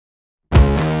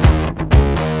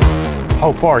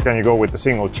How far can you go with a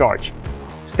single charge?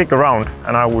 Stick around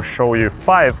and I will show you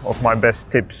 5 of my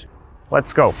best tips.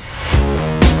 Let's go!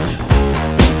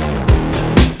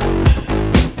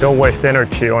 Don't waste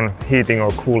energy on heating or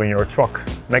cooling your truck.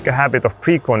 Make a habit of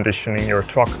preconditioning your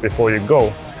truck before you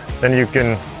go. Then you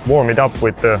can warm it up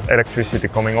with the electricity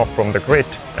coming off from the grid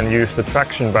and use the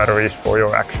traction batteries for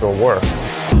your actual work.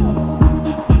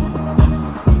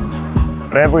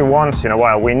 But every once in a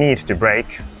while we need to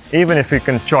brake. Even if you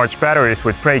can charge batteries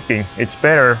with braking, it's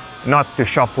better not to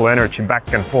shuffle energy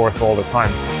back and forth all the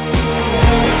time.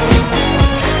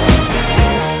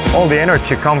 All the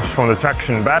energy comes from the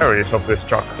traction batteries of this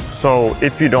truck, so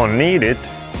if you don't need it,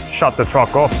 shut the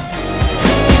truck off.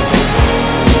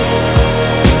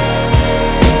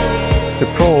 To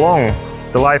prolong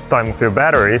the lifetime of your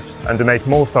batteries and to make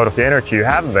most out of the energy you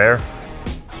have there,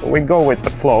 we go with the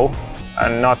flow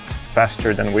and not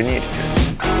faster than we need to.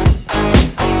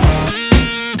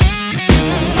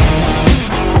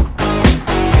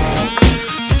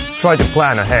 Try to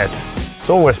plan ahead. It's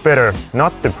always better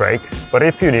not to brake, but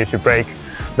if you need to brake,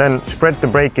 then spread the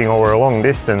braking over a long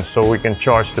distance so we can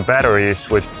charge the batteries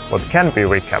with what can be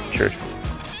recaptured.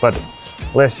 But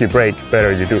less you brake,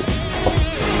 better you do.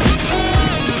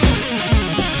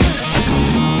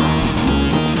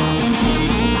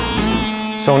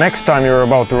 So next time you're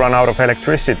about to run out of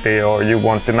electricity or you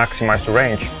want to maximize the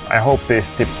range, I hope these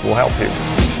tips will help you.